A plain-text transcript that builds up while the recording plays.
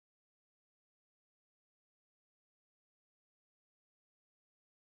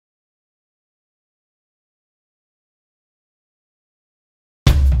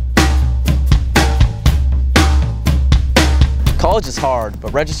College is hard,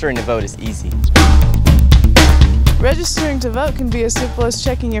 but registering to vote is easy. Registering to vote can be as simple as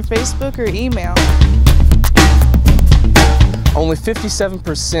checking your Facebook or email. Only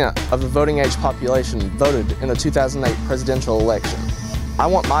 57% of the voting age population voted in the 2008 presidential election. I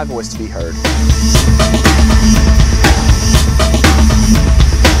want my voice to be heard.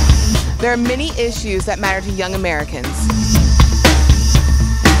 There are many issues that matter to young Americans.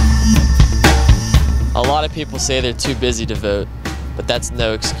 A lot of people say they're too busy to vote, but that's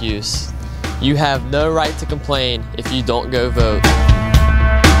no excuse. You have no right to complain if you don't go vote.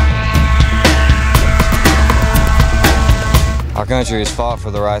 Our country has fought for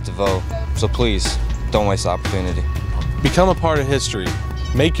the right to vote, so please, don't waste the opportunity. Become a part of history.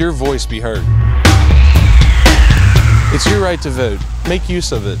 Make your voice be heard. It's your right to vote. Make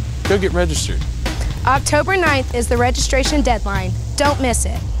use of it. Go get registered. October 9th is the registration deadline. Don't miss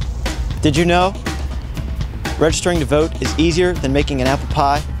it. Did you know? Registering to vote is easier than making an apple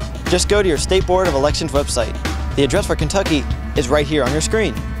pie. Just go to your State Board of Elections website. The address for Kentucky is right here on your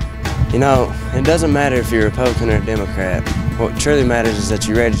screen. You know, it doesn't matter if you're a Republican or a Democrat. What truly matters is that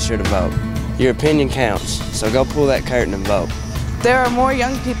you register to vote. Your opinion counts, so go pull that curtain and vote. There are more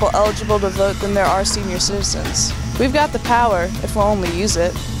young people eligible to vote than there are senior citizens. We've got the power if we'll only use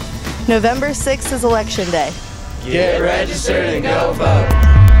it. November 6th is Election Day. Get registered and go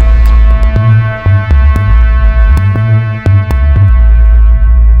vote.